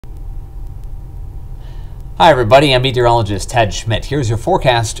Hi everybody, I'm meteorologist Ted Schmidt. Here's your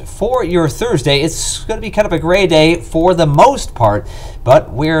forecast for your Thursday. It's going to be kind of a gray day for the most part,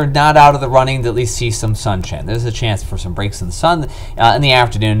 but we're not out of the running to at least see some sunshine. There's a chance for some breaks in the sun in the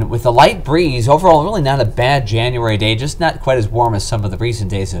afternoon with a light breeze. Overall, really not a bad January day, just not quite as warm as some of the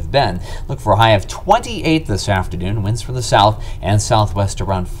recent days have been. Look for a high of 28 this afternoon. Winds from the south and southwest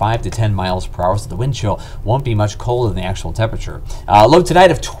around 5 to 10 miles per hour, so the wind chill won't be much colder than the actual temperature. Low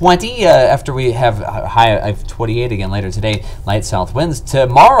tonight of 20 after we have a high of 28 again later today. Light south winds.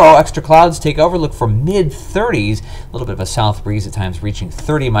 Tomorrow, extra clouds take over. Look for mid-30s. A little bit of a south breeze at times reaching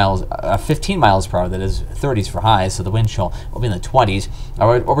 15 miles per hour. That is 30s for highs, so the wind chill will be in the 20s.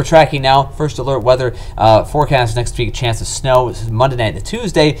 What we're tracking now, first alert weather forecast next week, chance of snow Monday night to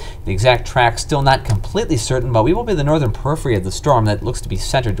Tuesday. The exact track still not completely certain, but we will be the northern periphery of the storm that looks to be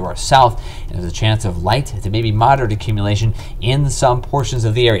centered to our south, and there's a chance of light to maybe moderate accumulation in some portions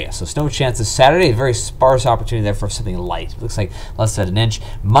of the area. So snow chances Saturday, a very sparse opportunity there for something light. It looks like less than an inch.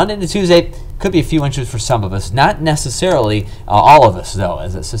 Monday to Tuesday, could be a few inches for some of us, not necessarily all of us though,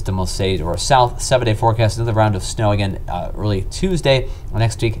 as the system will say to our south. 7-day forecast, another round of snow again early Tuesday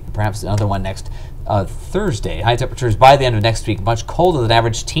next week, perhaps another one next Thursday. High temperatures by the end of next week, much colder than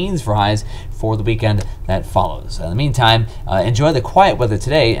average, teens for highs for the weekend that follows. In the meantime, enjoy the quiet weather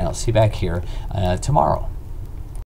today, and I'll see you back here tomorrow.